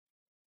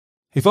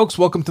Hey folks,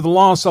 welcome to the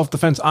Law of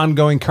Self-Defense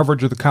ongoing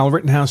coverage of the Kyle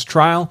Rittenhouse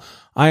trial.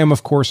 I am,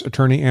 of course,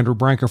 attorney Andrew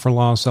Branca for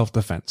Law of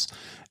Self-Defense.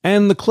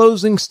 And the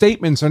closing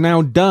statements are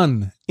now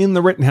done in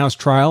the Rittenhouse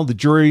trial. The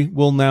jury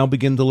will now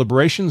begin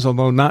deliberations,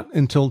 although not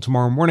until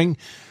tomorrow morning.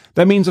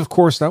 That means, of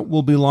course, that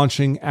we'll be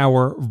launching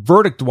our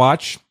Verdict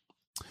Watch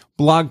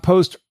blog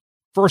post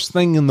first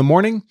thing in the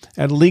morning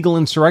at Legal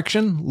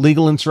Insurrection,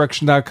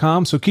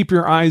 legalinsurrection.com. So keep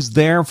your eyes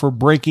there for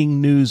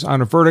breaking news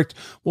on a verdict.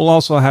 We'll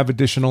also have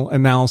additional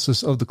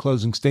analysis of the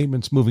closing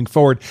statements moving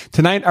forward.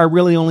 Tonight, I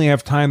really only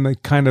have time to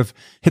kind of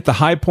hit the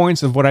high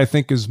points of what I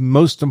think is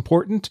most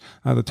important.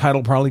 The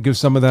title probably gives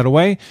some of that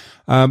away.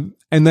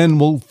 And then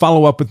we'll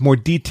follow up with more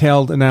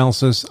detailed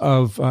analysis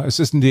of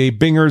Assistant DA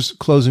Binger's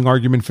closing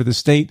argument for the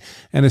state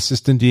and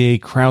Assistant DA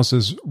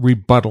Krause's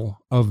rebuttal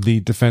of the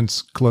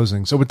defense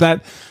closing. So with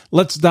that,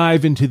 let's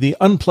dive into the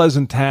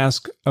unpleasant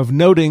task of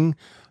noting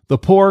the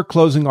poor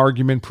closing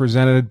argument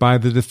presented by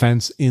the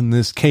defense in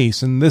this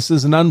case. And this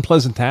is an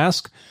unpleasant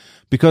task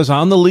because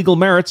on the legal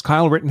merits,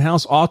 Kyle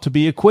Rittenhouse ought to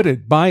be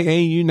acquitted by a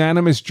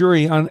unanimous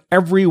jury on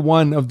every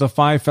one of the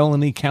 5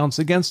 felony counts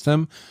against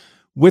him,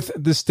 with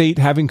the state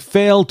having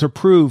failed to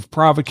prove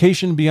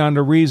provocation beyond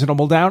a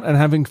reasonable doubt and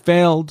having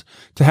failed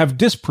to have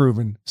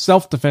disproven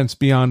self-defense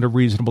beyond a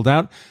reasonable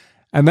doubt.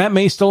 And that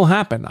may still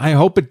happen. I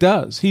hope it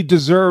does. He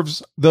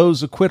deserves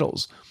those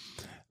acquittals.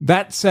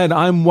 That said,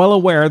 I'm well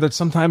aware that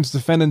sometimes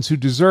defendants who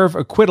deserve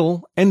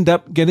acquittal end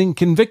up getting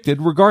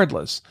convicted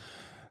regardless.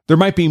 There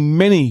might be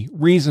many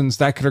reasons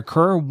that could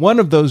occur. One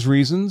of those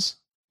reasons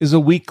is a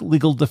weak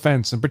legal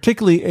defense, and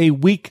particularly a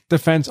weak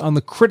defense on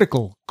the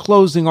critical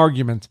closing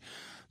argument,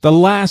 the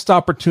last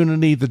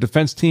opportunity the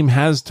defense team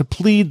has to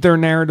plead their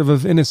narrative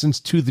of innocence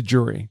to the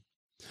jury.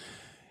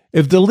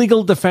 If the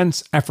legal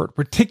defense effort,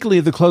 particularly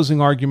the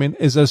closing argument,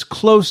 is as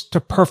close to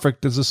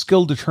perfect as a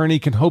skilled attorney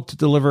can hope to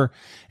deliver,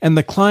 and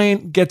the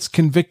client gets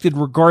convicted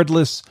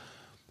regardless,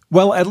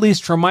 well, at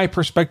least from my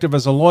perspective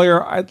as a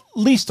lawyer, at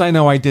least I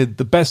know I did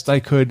the best I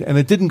could, and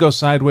it didn't go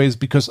sideways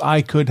because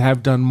I could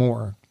have done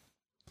more.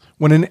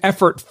 When an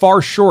effort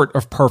far short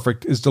of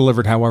perfect is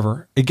delivered,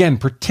 however, again,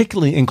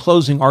 particularly in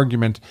closing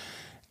argument,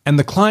 and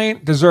the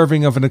client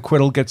deserving of an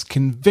acquittal gets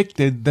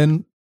convicted,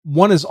 then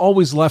one is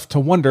always left to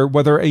wonder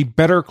whether a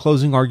better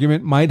closing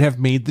argument might have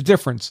made the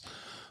difference,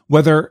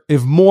 whether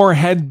if more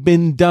had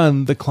been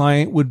done, the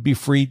client would be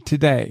freed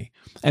today.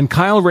 And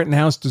Kyle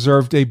Rittenhouse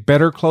deserved a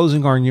better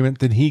closing argument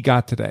than he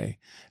got today.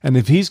 And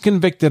if he's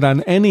convicted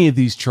on any of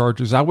these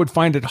charges, I would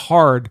find it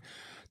hard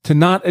to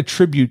not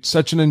attribute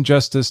such an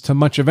injustice to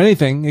much of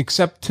anything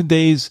except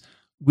today's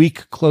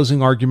weak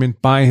closing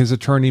argument by his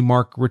attorney,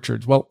 Mark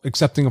Richards. Well,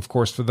 excepting, of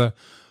course, for the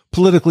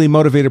politically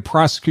motivated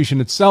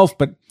prosecution itself,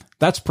 but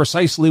that's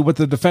precisely what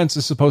the defense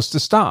is supposed to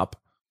stop.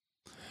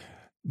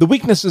 The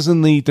weaknesses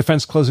in the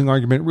defense closing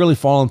argument really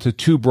fall into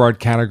 2 broad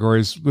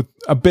categories with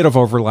a bit of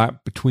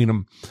overlap between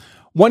them.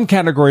 One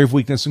category of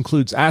weakness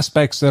includes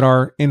aspects that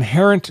are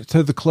inherent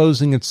to the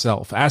closing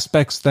itself,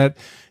 aspects that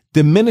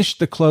diminish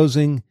the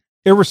closing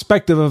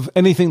irrespective of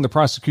anything the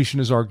prosecution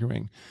is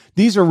arguing.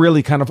 These are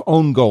really kind of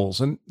own goals,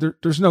 and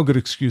there's no good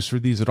excuse for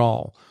these at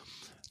all.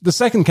 The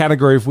second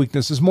category of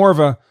weakness is more of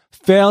a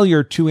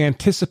failure to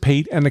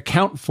anticipate and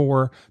account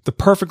for the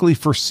perfectly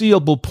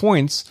foreseeable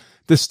points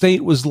the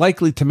state was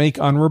likely to make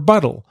on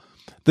rebuttal.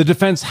 The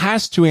defense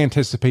has to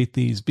anticipate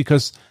these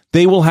because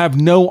they will have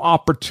no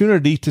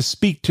opportunity to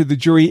speak to the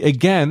jury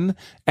again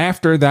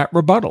after that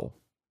rebuttal.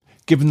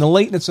 Given the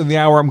lateness of the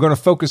hour, I'm going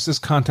to focus this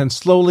content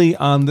slowly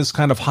on this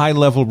kind of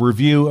high-level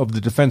review of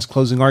the defense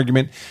closing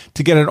argument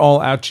to get it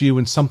all out to you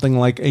in something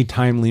like a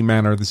timely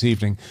manner this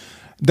evening.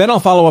 Then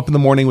I'll follow up in the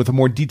morning with a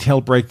more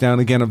detailed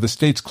breakdown again of the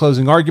state's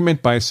closing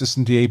argument by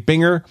Assistant DA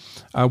Binger,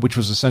 which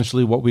was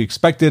essentially what we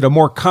expected, a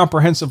more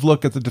comprehensive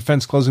look at the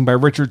defense closing by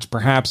Richards,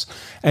 perhaps,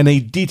 and a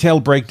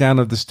detailed breakdown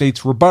of the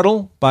state's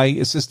rebuttal by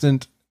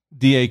Assistant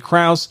DA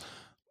Krause,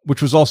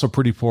 which was also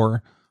pretty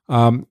poor.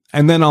 And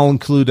then I'll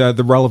include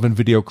the relevant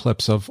video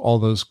clips of all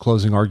those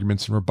closing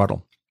arguments and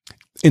rebuttal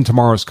in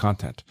tomorrow's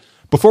content.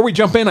 Before we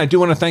jump in, I do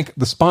want to thank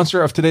the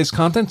sponsor of today's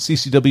content,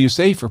 CCW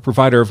Safe, a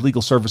provider of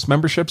legal service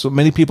memberships, what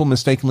many people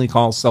mistakenly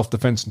call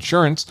self-defense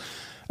insurance.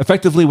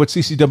 Effectively, what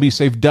CCW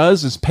Safe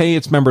does is pay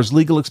its members'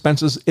 legal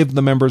expenses if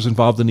the member is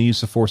involved in a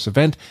use of force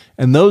event,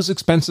 and those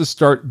expenses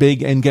start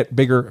big and get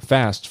bigger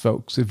fast,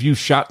 folks. If you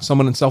shot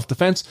someone in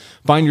self-defense,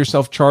 find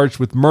yourself charged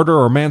with murder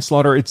or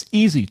manslaughter, it's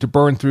easy to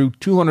burn through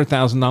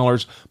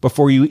 $200,000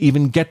 before you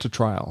even get to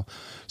trial.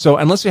 So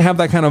unless you have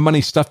that kind of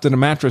money stuffed in a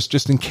mattress,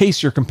 just in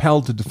case you're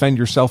compelled to defend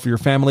yourself or your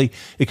family,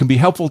 it can be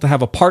helpful to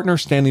have a partner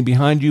standing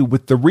behind you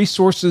with the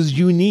resources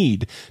you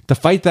need to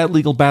fight that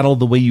legal battle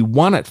the way you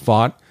want it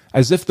fought,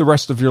 as if the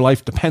rest of your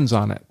life depends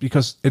on it,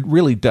 because it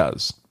really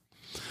does.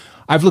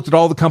 I've looked at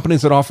all the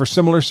companies that offer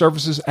similar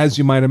services. As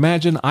you might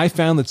imagine, I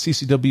found that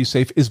CCW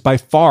Safe is by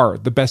far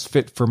the best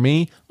fit for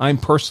me. I'm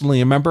personally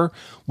a member.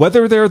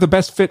 Whether they're the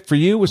best fit for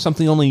you is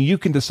something only you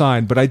can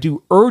decide, but I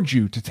do urge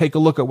you to take a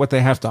look at what they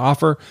have to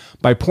offer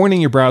by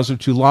pointing your browser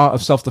to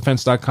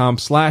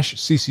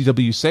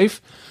lawofselfdefense.com/CCW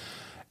Safe.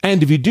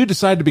 And if you do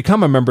decide to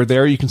become a member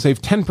there, you can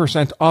save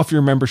 10% off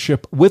your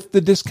membership with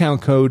the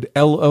discount code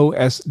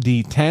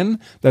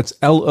LOSD10. That's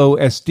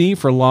LOSD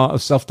for Law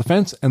of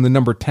Self-Defense and the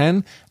number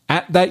 10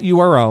 at that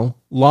URL,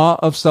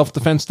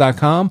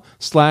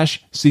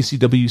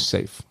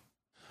 lawofselfdefense.com/CCWSafe.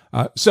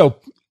 So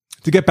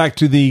to get back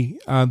to the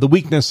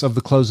weakness of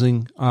the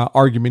closing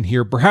argument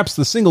here, perhaps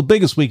the single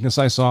biggest weakness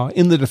I saw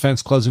in the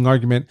defense closing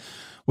argument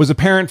was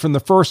apparent from the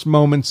first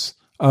moments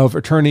of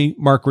attorney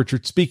Mark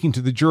Richards speaking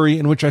to the jury,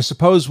 in which I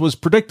suppose was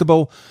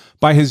predictable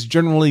by his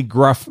generally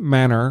gruff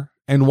manner,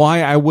 and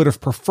why I would have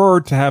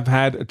preferred to have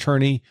had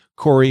attorney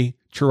Corey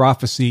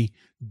Chirafisi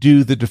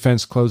do the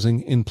defense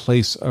closing in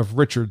place of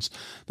Richards.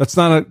 That's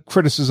not a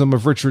criticism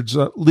of Richards'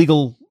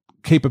 legal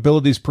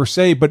capabilities per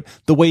se, but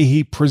the way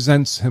he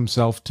presents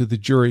himself to the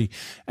jury.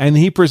 And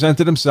he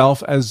presented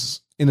himself as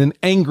in an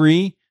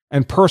angry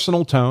and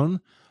personal tone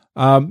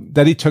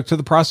that he took to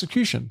the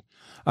prosecution.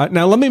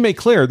 Now, let me make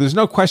clear, there's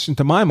no question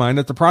to my mind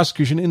that the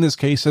prosecution in this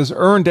case has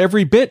earned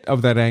every bit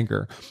of that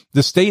anger.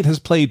 The state has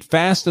played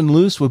fast and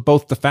loose with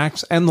both the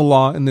facts and the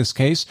law in this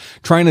case,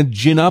 trying to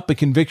gin up a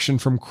conviction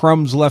from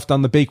crumbs left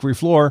on the bakery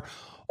floor,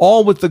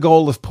 all with the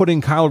goal of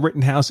putting Kyle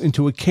Rittenhouse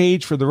into a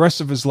cage for the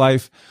rest of his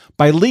life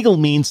by legal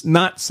means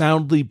not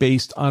soundly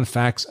based on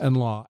facts and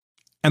law.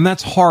 And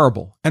that's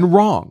horrible and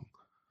wrong.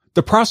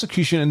 The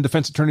prosecution and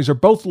defense attorneys are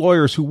both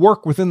lawyers who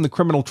work within the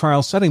criminal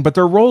trial setting, but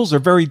their roles are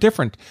very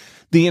different.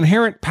 The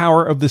inherent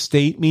power of the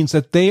state means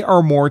that they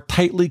are more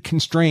tightly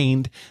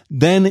constrained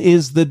than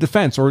is the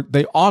defense, or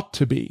they ought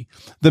to be.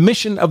 The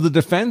mission of the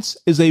defense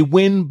is a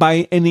win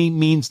by any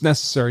means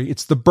necessary.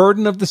 It's the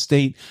burden of the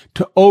state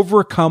to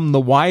overcome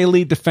the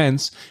wily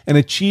defense and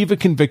achieve a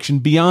conviction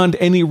beyond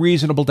any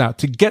reasonable doubt,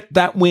 to get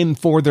that win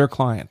for their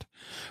client.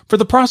 For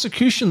the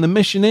prosecution, the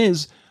mission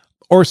is,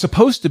 or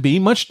supposed to be,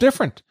 much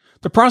different.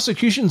 The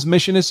prosecution's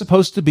mission is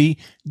supposed to be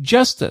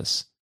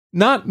justice,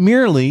 not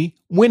merely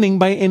winning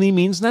by any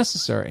means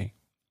necessary.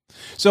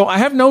 So I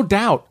have no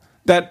doubt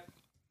that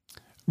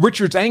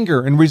Richard's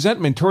anger and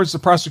resentment towards the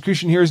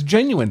prosecution here is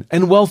genuine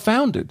and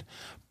well-founded.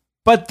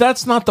 But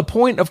that's not the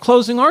point of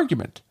closing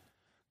argument.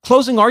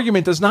 Closing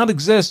argument does not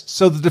exist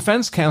so the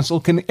defense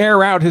counsel can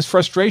air out his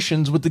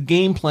frustrations with the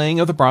game playing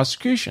of the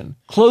prosecution.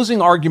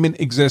 Closing argument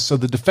exists so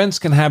the defense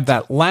can have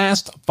that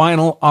last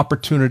final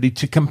opportunity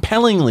to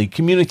compellingly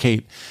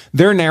communicate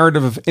their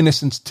narrative of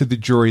innocence to the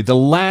jury, the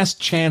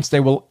last chance they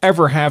will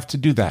ever have to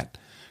do that,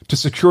 to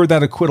secure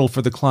that acquittal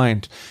for the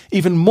client.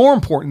 Even more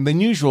important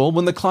than usual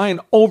when the client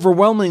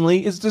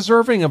overwhelmingly is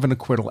deserving of an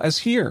acquittal, as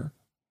here.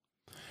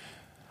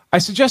 I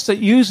suggest that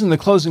using the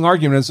closing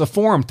argument as a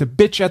forum to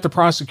bitch at the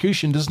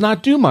prosecution does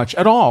not do much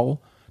at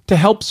all to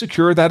help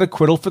secure that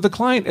acquittal for the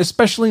client,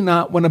 especially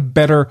not when a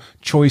better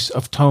choice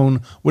of tone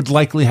would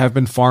likely have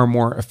been far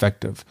more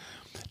effective.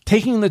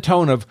 Taking the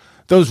tone of,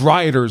 those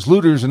rioters,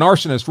 looters, and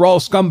arsonists were all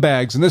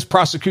scumbags, and this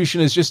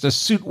prosecution is just a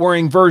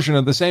suit-wearing version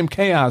of the same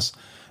chaos,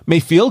 may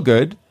feel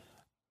good,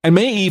 and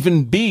may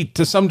even be,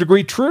 to some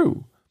degree,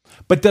 true.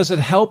 But does it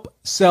help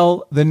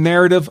sell the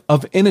narrative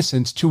of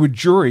innocence to a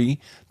jury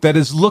that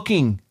is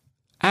looking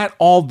at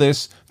all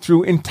this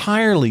through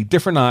entirely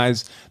different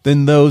eyes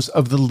than those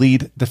of the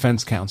lead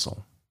defense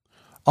counsel?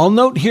 I'll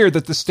note here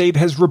that the state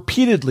has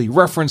repeatedly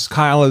referenced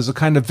Kyle as a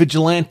kind of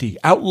vigilante,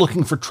 out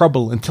looking for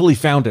trouble until he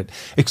found it,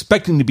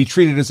 expecting to be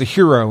treated as a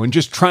hero and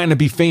just trying to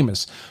be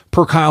famous,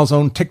 per Kyle's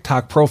own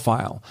TikTok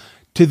profile.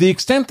 To the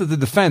extent that the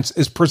defense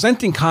is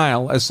presenting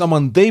Kyle as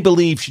someone they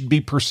believe should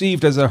be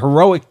perceived as a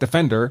heroic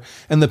defender,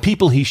 and the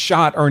people he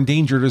shot are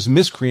endangered as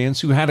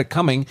miscreants who had it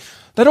coming,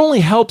 that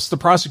only helps the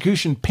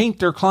prosecution paint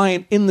their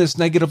client in this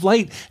negative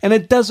light, and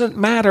it doesn't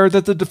matter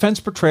that the defense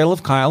portrayal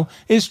of Kyle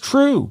is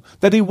true,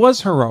 that he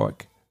was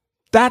heroic.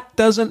 That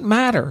doesn't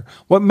matter.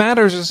 What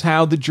matters is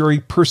how the jury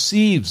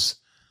perceives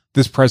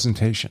this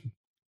presentation.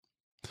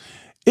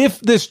 If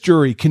this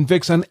jury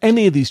convicts on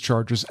any of these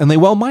charges, and they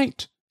well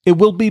might, it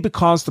will be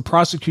because the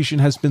prosecution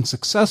has been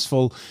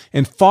successful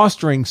in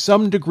fostering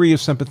some degree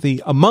of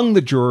sympathy among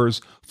the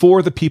jurors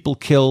for the people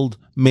killed,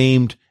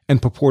 maimed,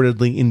 and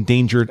purportedly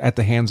endangered at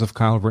the hands of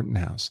Kyle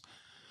Rittenhouse.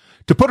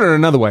 To put it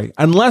another way,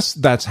 unless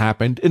that's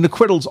happened, an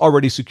acquittal's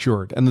already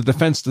secured, and the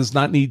defense does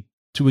not need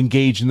to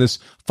engage in this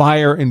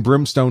fire and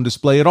brimstone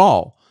display at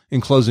all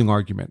in closing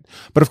argument.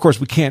 But of course,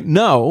 we can't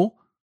know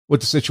what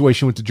the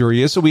situation with the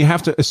jury is, so we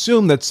have to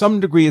assume that some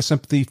degree of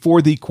sympathy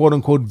for the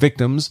quote-unquote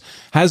victims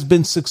has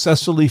been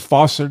successfully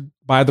fostered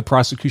by the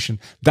prosecution.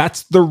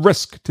 That's the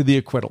risk to the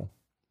acquittal.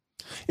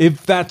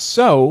 If that's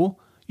so,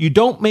 you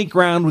don't make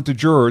ground with the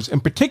jurors, in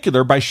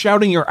particular by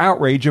shouting your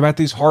outrage about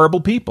these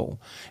horrible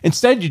people.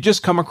 Instead, you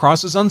just come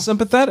across as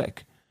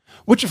unsympathetic,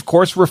 which of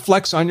course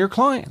reflects on your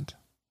client.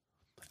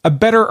 A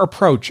better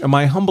approach, in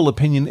my humble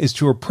opinion, is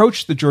to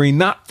approach the jury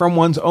not from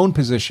one's own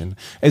position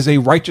as a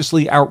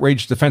righteously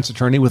outraged defense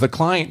attorney with a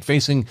client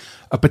facing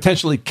a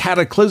potentially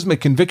cataclysmic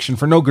conviction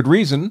for no good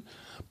reason,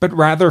 but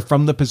rather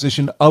from the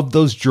position of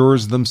those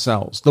jurors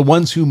themselves, the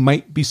ones who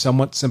might be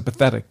somewhat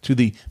sympathetic to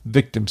the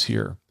victims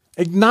here.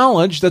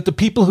 Acknowledge that the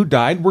people who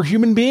died were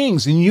human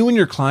beings, and you and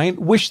your client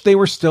wish they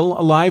were still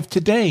alive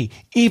today,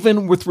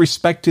 even with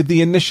respect to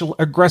the initial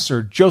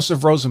aggressor,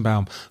 Joseph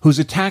Rosenbaum, whose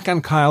attack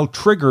on Kyle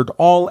triggered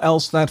all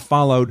else that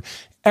followed.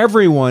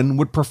 Everyone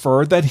would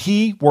prefer that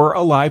he were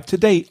alive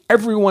today.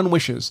 Everyone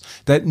wishes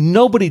that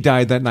nobody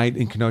died that night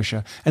in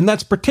Kenosha, and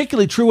that's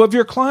particularly true of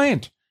your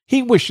client.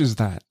 He wishes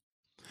that.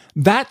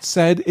 That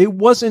said, it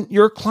wasn't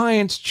your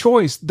client's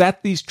choice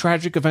that these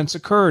tragic events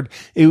occurred.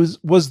 It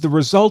was the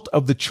result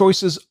of the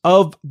choices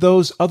of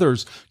those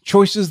others,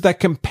 choices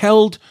that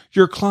compelled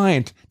your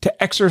client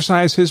to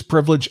exercise his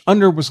privilege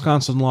under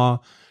Wisconsin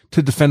law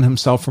to defend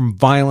himself from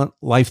violent,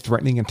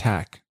 life-threatening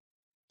attack.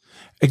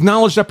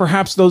 Acknowledge that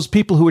perhaps those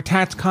people who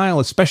attacked Kyle,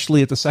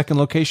 especially at the second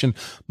location,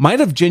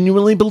 might have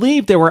genuinely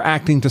believed they were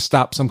acting to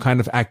stop some kind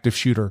of active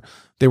shooter.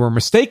 They were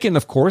mistaken,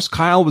 of course.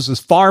 Kyle was as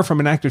far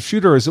from an active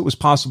shooter as it was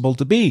possible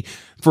to be,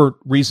 for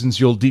reasons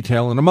you'll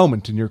detail in a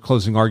moment in your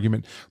closing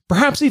argument.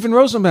 Perhaps even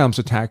Rosenbaum's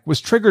attack was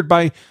triggered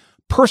by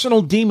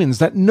personal demons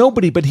that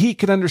nobody but he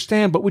could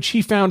understand, but which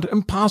he found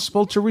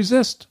impossible to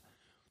resist.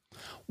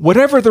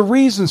 Whatever the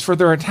reasons for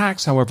their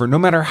attacks, however, no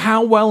matter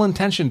how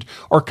well-intentioned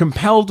or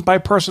compelled by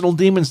personal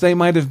demons they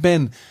might have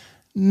been,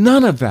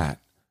 none of that,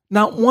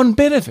 not one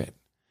bit of it,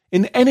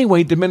 in any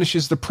way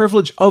diminishes the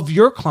privilege of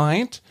your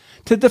client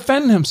to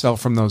defend himself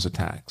from those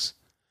attacks.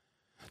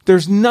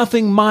 There's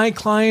nothing my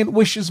client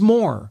wishes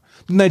more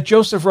than that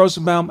Joseph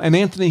Rosenbaum and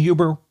Anthony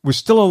Huber were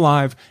still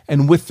alive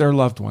and with their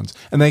loved ones,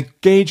 and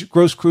that Gage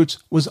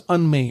Grosskreutz was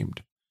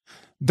unmaimed.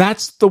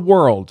 That's the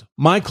world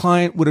my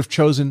client would have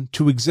chosen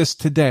to exist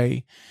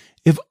today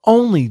if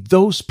only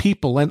those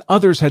people and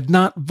others had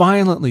not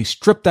violently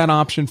stripped that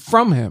option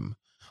from him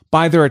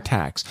by their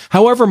attacks,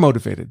 however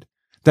motivated,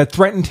 that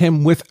threatened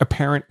him with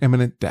apparent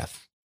imminent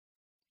death.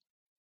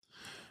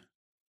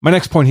 My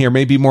next point here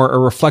may be more a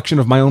reflection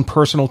of my own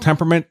personal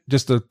temperament,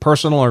 just a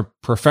personal or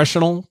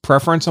professional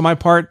preference on my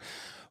part.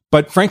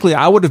 But frankly,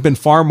 I would have been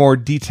far more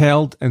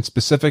detailed and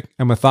specific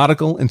and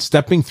methodical in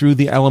stepping through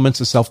the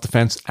elements of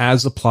self-defense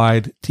as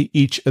applied to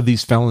each of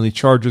these felony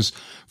charges.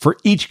 For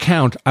each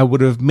count, I would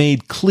have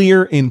made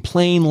clear in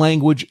plain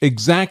language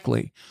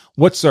exactly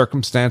what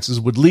circumstances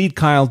would lead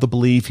Kyle to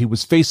believe he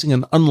was facing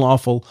an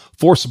unlawful,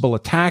 forcible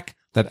attack,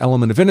 that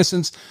element of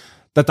innocence,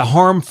 that the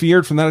harm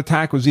feared from that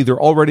attack was either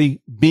already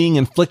being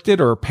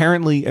inflicted or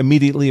apparently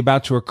immediately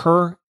about to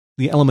occur,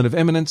 the element of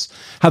imminence,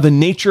 how the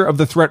nature of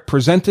the threat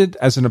presented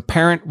as an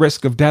apparent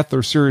risk of death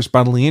or serious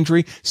bodily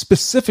injury,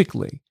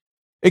 specifically,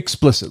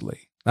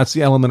 explicitly. That's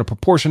the element of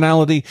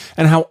proportionality,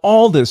 and how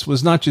all this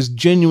was not just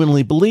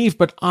genuinely believed,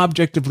 but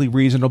objectively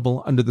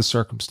reasonable under the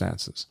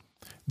circumstances.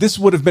 This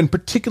would have been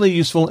particularly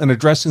useful in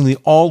addressing the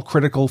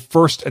all-critical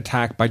first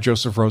attack by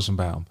Joseph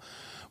Rosenbaum.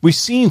 We've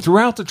seen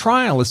throughout the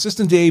trial,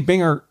 Assistant DA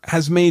Binger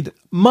has made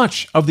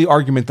much of the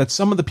argument that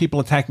some of the people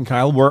attacking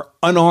Kyle were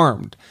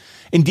unarmed.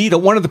 Indeed,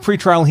 at one of the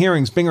pretrial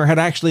hearings, Binger had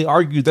actually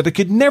argued that it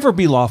could never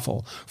be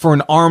lawful for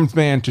an armed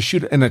man to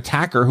shoot an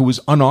attacker who was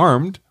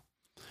unarmed.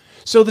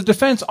 So the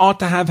defense ought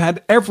to have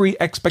had every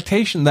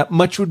expectation that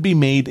much would be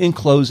made in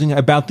closing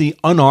about the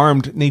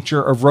unarmed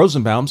nature of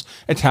Rosenbaum's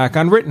attack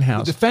on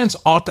Rittenhouse. The defense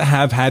ought to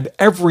have had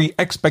every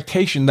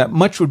expectation that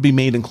much would be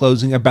made in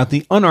closing about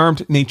the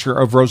unarmed nature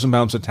of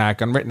Rosenbaum's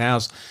attack on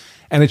Rittenhouse,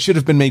 and it should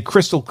have been made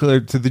crystal clear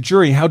to the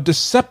jury how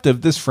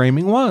deceptive this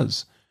framing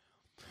was.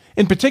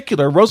 In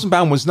particular,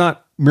 Rosenbaum was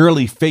not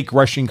merely fake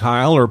rushing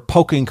Kyle or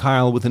poking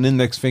Kyle with an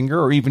index finger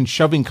or even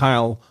shoving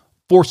Kyle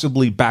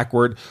forcibly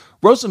backward.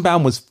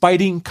 Rosenbaum was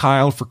fighting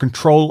Kyle for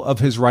control of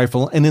his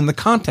rifle and in the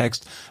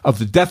context of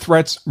the death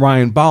threats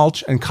Ryan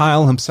Balch and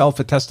Kyle himself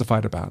had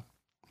testified about,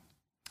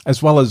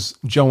 as well as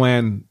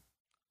Joanne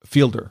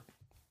Fielder.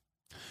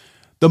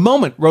 The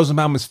moment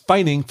Rosenbaum is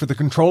fighting for the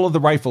control of the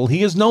rifle,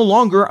 he is no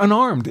longer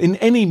unarmed in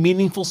any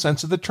meaningful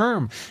sense of the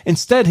term.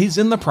 Instead, he's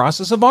in the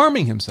process of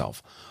arming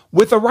himself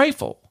with a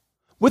rifle,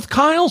 with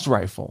Kyle's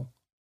rifle.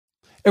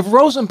 If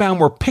Rosenbaum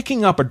were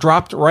picking up a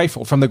dropped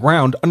rifle from the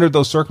ground under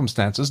those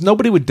circumstances,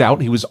 nobody would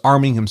doubt he was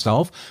arming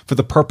himself for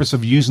the purpose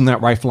of using that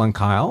rifle on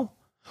Kyle,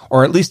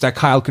 or at least that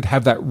Kyle could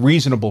have that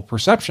reasonable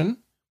perception.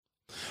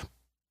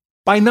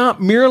 By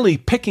not merely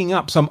picking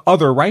up some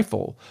other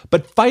rifle,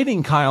 but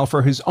fighting Kyle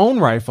for his own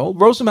rifle,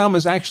 Rosenbaum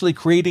is actually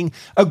creating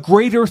a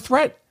greater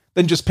threat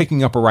than just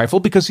picking up a rifle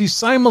because he's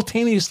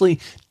simultaneously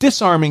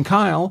disarming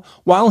Kyle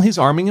while he's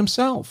arming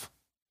himself.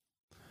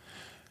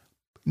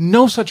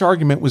 No such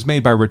argument was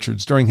made by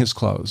Richards during his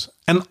close,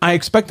 and I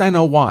expect I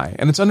know why,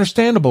 and it's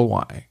understandable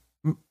why.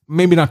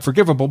 Maybe not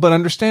forgivable, but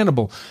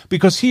understandable,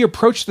 because he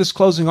approached this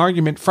closing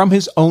argument from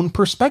his own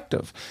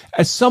perspective,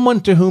 as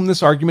someone to whom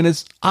this argument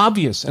is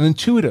obvious and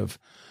intuitive.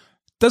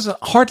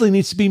 Hardly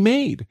needs to be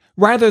made,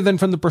 rather than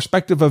from the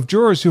perspective of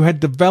jurors who had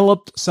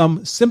developed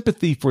some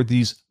sympathy for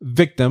these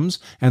victims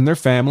and their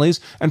families,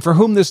 and for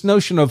whom this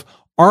notion of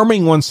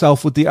arming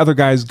oneself with the other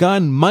guy's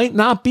gun might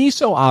not be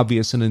so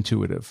obvious and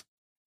intuitive.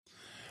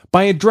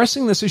 By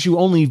addressing this issue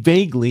only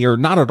vaguely or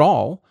not at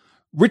all,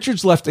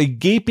 Richards left a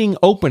gaping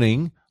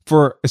opening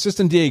for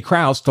Assistant DA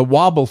Krause to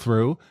wobble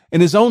through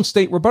in his own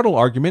state rebuttal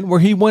argument, where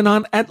he went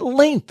on at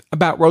length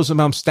about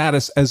Rosenbaum's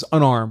status as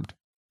unarmed.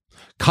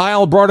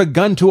 Kyle brought a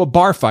gun to a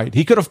bar fight.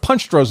 He could have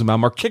punched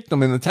Rosenbaum or kicked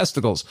him in the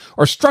testicles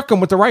or struck him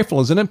with the rifle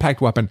as an impact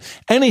weapon,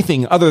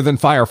 anything other than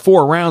fire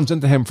 4 rounds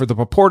into him for the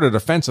purported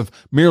offense of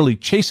merely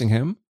chasing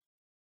him.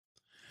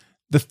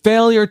 The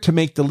failure to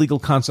make the legal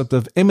concept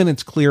of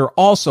imminence clear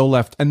also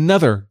left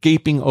another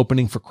gaping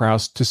opening for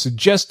Krause to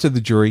suggest to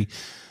the jury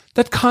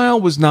that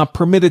Kyle was not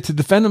permitted to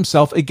defend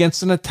himself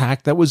against an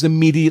attack that was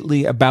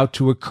immediately about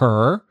to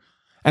occur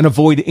and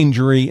avoid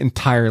injury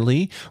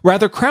entirely.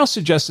 Rather, Krause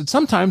suggested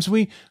sometimes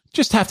we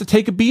just have to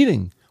take a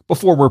beating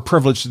before we're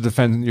privileged to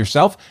defend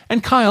yourself,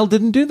 and Kyle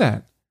didn't do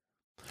that.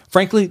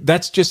 Frankly,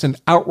 that's just an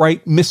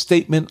outright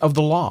misstatement of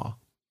the law.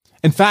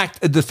 In fact,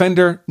 a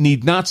defender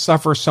need not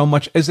suffer so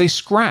much as a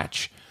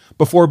scratch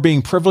before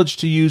being privileged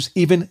to use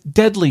even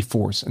deadly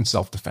force in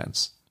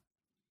self-defense.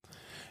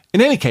 In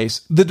any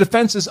case, the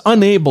defense is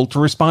unable to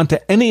respond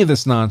to any of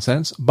this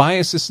nonsense by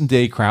Assistant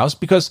DA Krause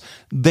because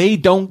they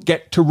don't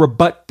get to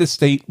rebut the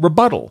state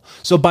rebuttal.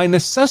 So by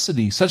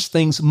necessity, such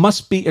things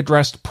must be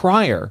addressed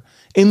prior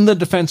in the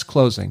defense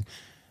closing.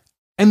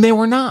 And they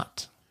were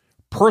not.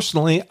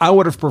 Personally, I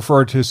would have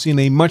preferred to have seen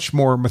a much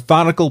more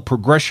methodical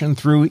progression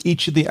through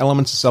each of the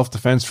elements of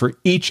self-defense for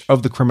each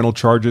of the criminal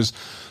charges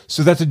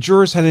so that the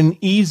jurors had an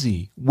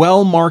easy,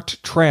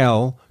 well-marked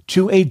trail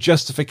to a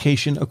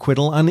justification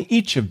acquittal on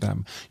each of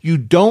them. You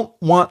don't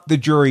want the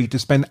jury to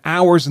spend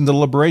hours in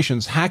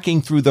deliberations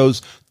hacking through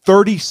those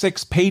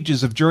 36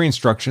 pages of jury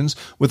instructions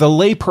with a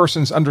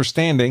layperson's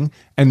understanding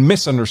and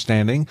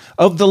misunderstanding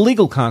of the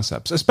legal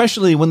concepts,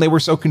 especially when they were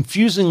so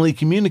confusingly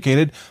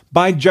communicated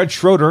by Judge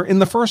Schroeder in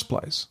the first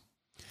place.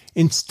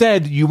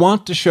 Instead, you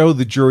want to show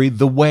the jury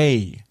the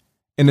way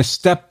in a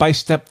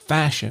step-by-step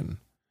fashion.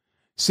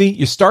 See,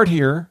 you start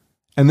here,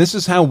 and this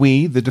is how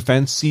we, the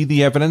defense, see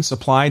the evidence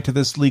applied to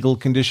this legal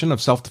condition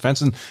of self-defense.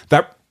 And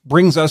that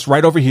brings us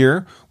right over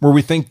here where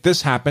we think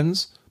this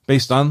happens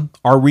based on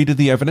our read of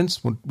the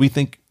evidence, what we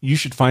think you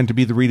should find to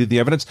be the read of the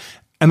evidence.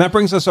 And that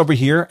brings us over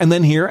here, and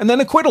then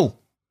acquittal.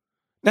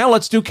 Now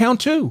let's do count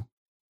 2.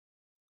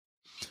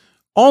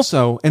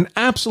 Also, an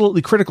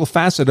absolutely critical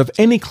facet of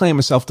any claim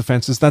of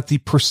self-defense is that the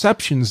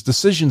perceptions,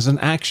 decisions,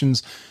 and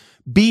actions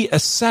be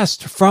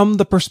assessed from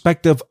the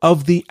perspective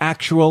of the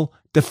actual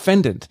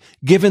defendant,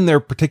 given their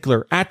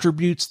particular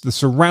attributes, the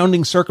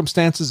surrounding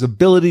circumstances,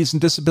 abilities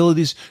and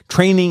disabilities,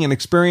 training and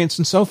experience,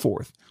 and so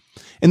forth.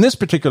 In this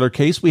particular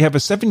case, we have a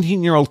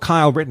 17-year-old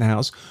Kyle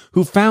Rittenhouse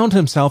who found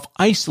himself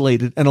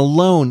isolated and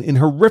alone in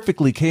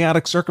horrifically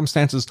chaotic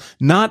circumstances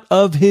not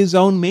of his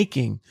own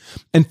making,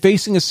 and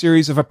facing a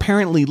series of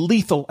apparently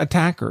lethal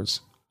attackers.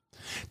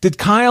 Did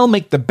Kyle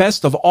make the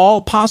best of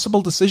all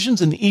possible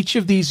decisions in each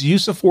of these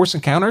use of force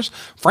encounters?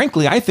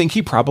 Frankly, I think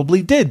he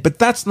probably did, but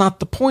that's not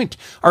the point.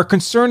 Our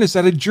concern is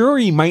that a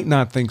jury might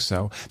not think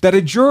so, that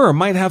a juror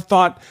might have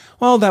thought,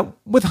 well, that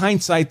with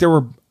hindsight,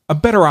 a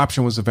better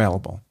option was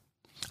available.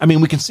 I mean,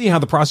 we can see how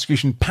the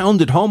prosecution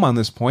pounded home on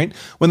this point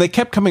when they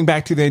kept coming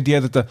back to the idea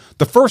that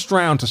the first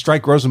round to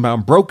strike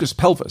Rosenbaum broke his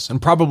pelvis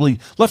and probably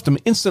left him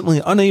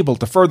instantly unable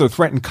to further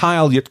threaten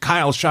Kyle, yet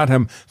Kyle shot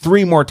him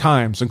 3 more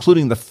times,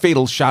 including the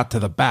fatal shot to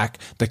the back,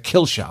 the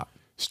kill shot.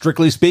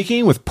 Strictly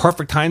speaking, with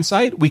perfect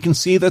hindsight, we can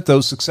see that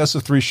those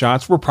successive 3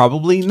 shots were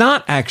probably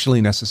not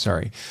actually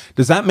necessary.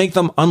 Does that make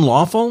them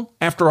unlawful?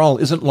 After all,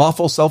 isn't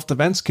lawful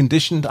self-defense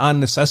conditioned on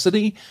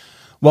necessity?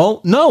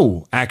 Well,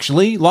 no,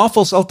 actually,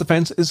 lawful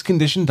self-defense is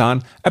conditioned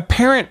on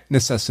apparent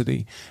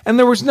necessity. And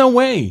there was no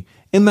way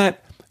in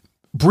that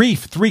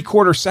brief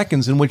 3/4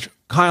 seconds in which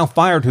Kyle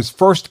fired his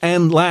first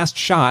and last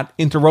shot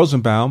into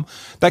Rosenbaum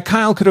that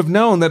Kyle could have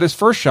known that his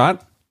first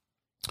shot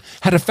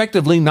had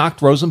effectively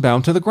knocked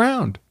Rosenbaum to the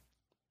ground.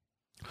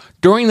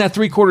 During that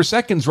 3/4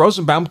 seconds,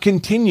 Rosenbaum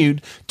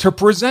continued to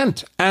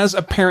present as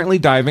apparently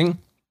diving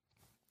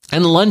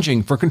and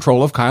lunging for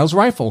control of Kyle's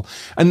rifle,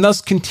 and thus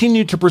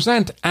continued to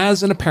present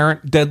as an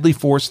apparent deadly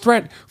force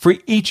threat for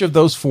each of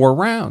those 4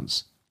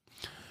 rounds.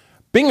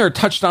 Binger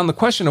touched on the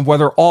question of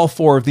whether all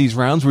 4 of these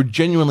rounds were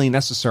genuinely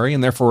necessary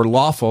and therefore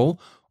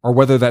lawful, or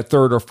whether that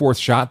 3rd or 4th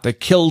shot, the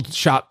killed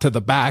shot to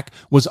the back,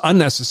 was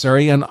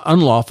unnecessary and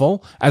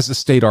unlawful, as the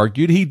state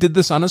argued. He did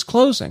this on his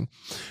closing.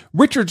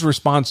 Richard's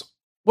response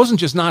wasn't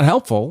just not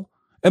helpful,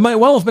 it might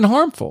well have been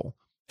harmful.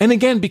 And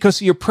again, because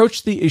he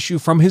approached the issue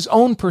from his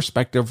own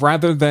perspective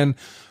rather than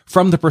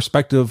from the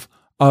perspective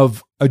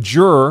of a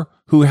juror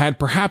who had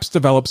perhaps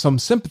developed some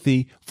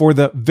sympathy for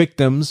the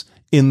victims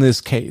in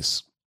this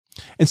case.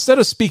 Instead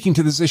of speaking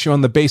to this issue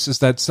on the basis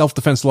that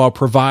self-defense law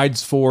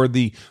provides for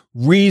the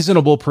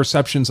reasonable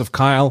perceptions of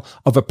Kyle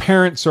of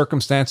apparent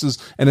circumstances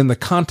and in the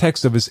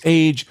context of his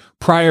age,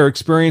 prior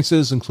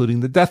experiences, including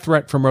the death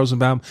threat from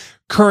Rosenbaum,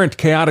 current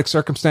chaotic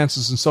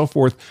circumstances, and so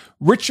forth,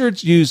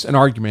 Richards used an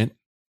argument,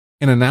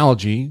 an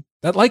analogy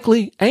that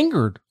likely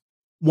angered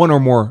one or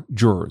more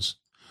jurors.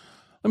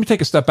 Let me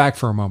take a step back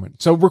for a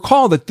moment. So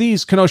recall that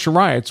these Kenosha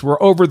riots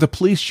were over the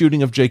police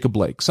shooting of Jacob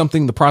Blake,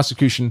 something the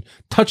prosecution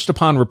touched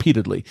upon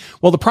repeatedly.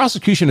 Well, the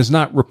prosecution is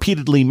not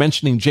repeatedly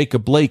mentioning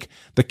Jacob Blake,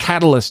 the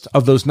catalyst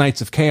of those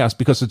nights of chaos,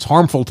 because it's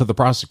harmful to the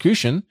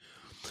prosecution.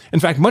 In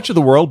fact, much of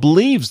the world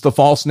believes the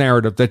false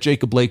narrative that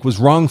Jacob Blake was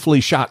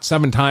wrongfully shot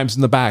 7 times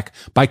in the back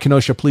by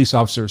Kenosha police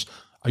officers,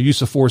 a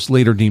use of force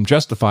later deemed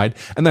justified,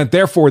 and that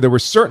therefore there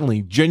was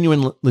certainly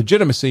genuine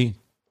legitimacy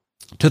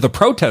to the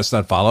protests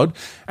that followed,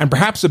 and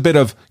perhaps a bit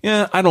of,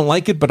 I don't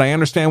like it, but I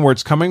understand where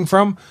it's coming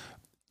from,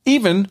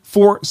 even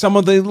for some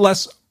of the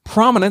less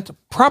prominent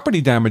property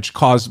damage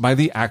caused by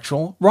the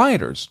actual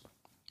rioters.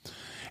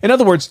 In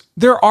other words,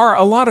 there are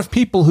a lot of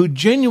people who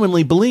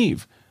genuinely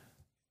believe,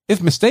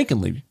 if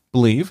mistakenly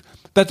believe,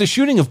 that the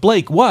shooting of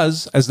Blake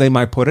was, as they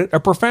might put it, a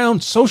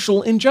profound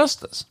social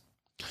injustice.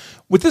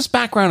 With this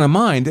background in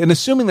mind, and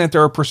assuming that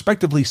there are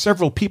prospectively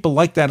several people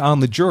like that on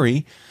the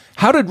jury,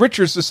 how did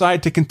Richards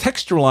decide to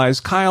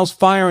contextualize Kyle's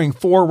firing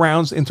 4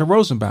 rounds into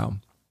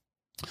Rosenbaum?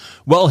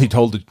 Well, he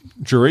told the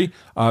jury,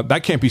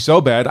 that can't be so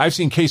bad. I've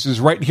seen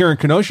cases right here in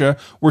Kenosha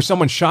where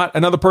someone shot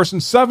another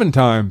person 7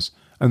 times,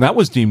 and that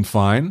was deemed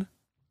fine.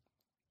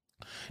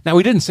 Now,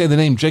 he didn't say the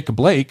name Jacob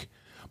Blake,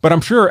 but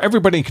I'm sure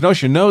everybody in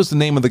Kenosha knows the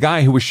name of the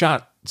guy who was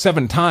shot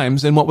 7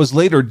 times in what was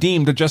later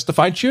deemed a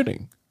justified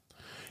shooting.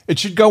 It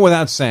should go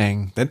without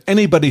saying that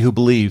anybody who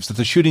believes that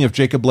the shooting of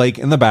Jacob Blake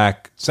in the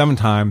back 7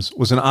 times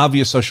was an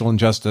obvious social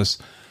injustice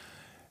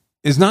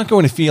is not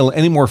going to feel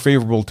any more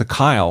favorable to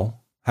Kyle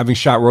having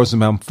shot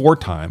Rosenbaum 4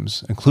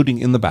 times, including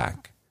in the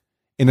back,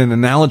 in an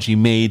analogy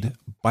made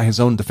by his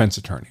own defense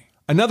attorney.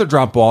 Another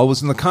drop ball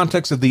was in the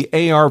context of the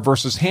AR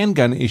versus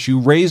handgun issue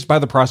raised by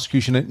the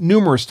prosecution at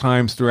numerous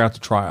times throughout the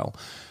trial.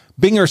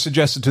 Binger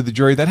suggested to the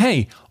jury that,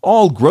 hey,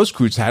 all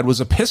Grosskreutz had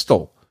was a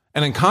pistol.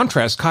 And in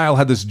contrast, Kyle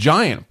had this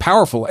giant,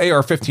 powerful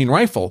AR-15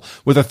 rifle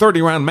with a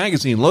 30-round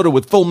magazine loaded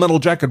with full metal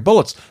jacket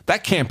bullets.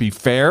 That can't be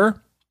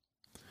fair.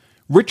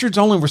 Richards'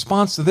 only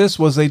response to this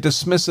was a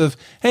dismissive,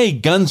 hey,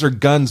 guns are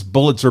guns,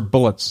 bullets are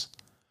bullets.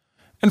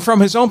 And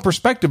from his own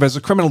perspective as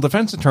a criminal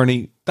defense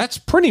attorney, that's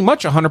pretty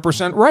much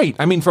 100% right.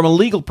 I mean, from a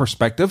legal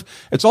perspective,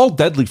 it's all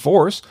deadly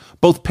force.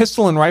 Both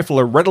pistol and rifle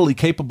are readily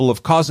capable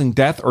of causing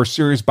death or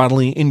serious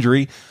bodily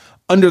injury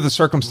under the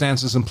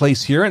circumstances in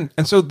place here,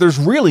 and so there's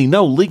really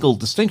no legal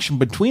distinction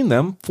between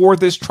them for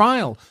this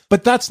trial.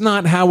 But that's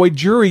not how a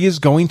jury is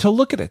going to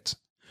look at it.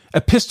 A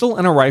pistol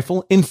and a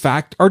rifle, in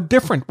fact, are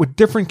different, with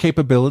different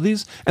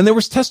capabilities, and there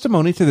was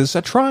testimony to this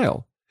at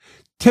trial.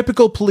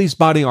 Typical police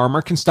body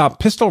armor can stop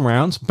pistol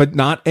rounds, but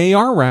not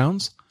AR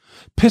rounds.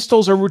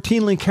 Pistols are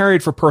routinely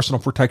carried for personal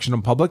protection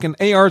in public, and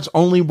ARs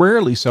only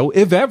rarely so,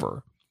 if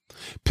ever.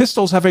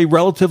 Pistols have a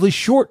relatively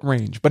short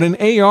range, but an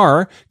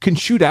AR can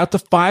shoot out to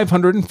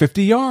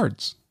 550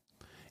 yards.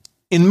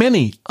 In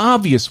many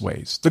obvious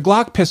ways, the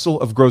Glock pistol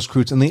of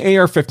Grosskreutz and the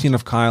AR-15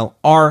 of Kyle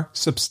are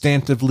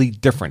substantively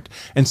different,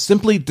 and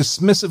simply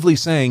dismissively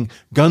saying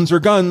guns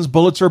are guns,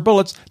 bullets are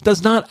bullets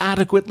does not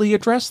adequately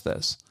address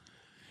this.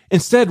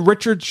 Instead,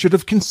 Richards should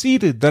have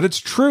conceded that it's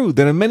true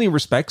that in many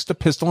respects the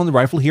pistol and the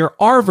rifle here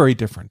are very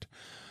different,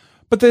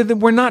 but they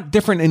were not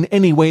different in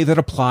any way that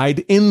applied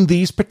in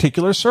these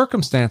particular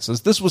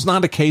circumstances. This was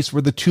not a case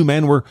where the 2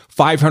 men were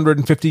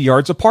 550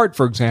 yards apart,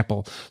 for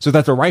example, so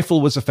that the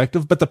rifle was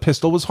effective but the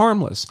pistol was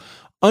harmless.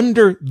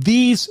 Under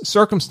these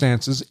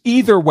circumstances,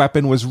 either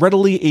weapon was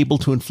readily able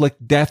to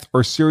inflict death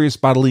or serious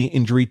bodily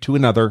injury to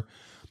another,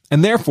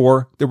 and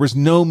therefore there was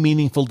no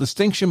meaningful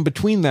distinction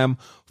between them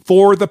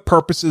for the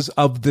purposes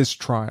of this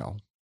trial.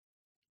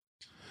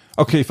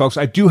 Okay, folks,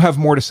 I do have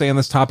more to say on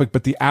this topic,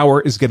 but the hour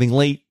is getting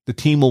late. The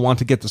team will want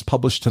to get this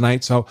published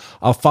tonight, so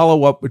I'll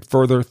follow up with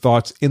further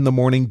thoughts in the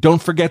morning.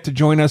 Don't forget to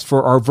join us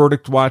for our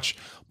Verdict Watch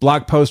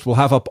blog post. We'll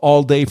have up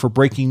all day for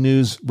breaking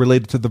news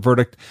related to the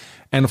verdict.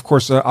 And of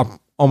course,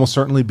 I'll almost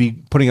certainly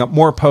be putting up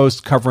more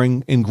posts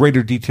covering in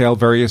greater detail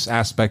various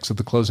aspects of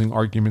the closing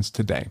arguments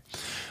today.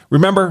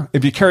 Remember,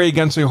 if you carry a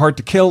gun, so you're hard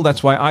to kill.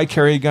 That's why I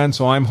carry a gun,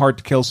 so I'm hard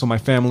to kill, so my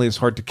family is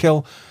hard to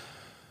kill.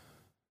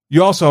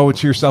 You also owe it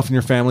to yourself and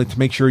your family to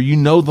make sure you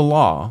know the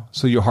law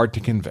so you're hard to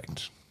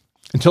convict.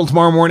 Until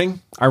tomorrow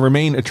morning, I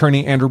remain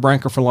Attorney Andrew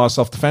Branker for Law of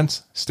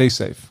Self-Defense. Stay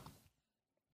safe.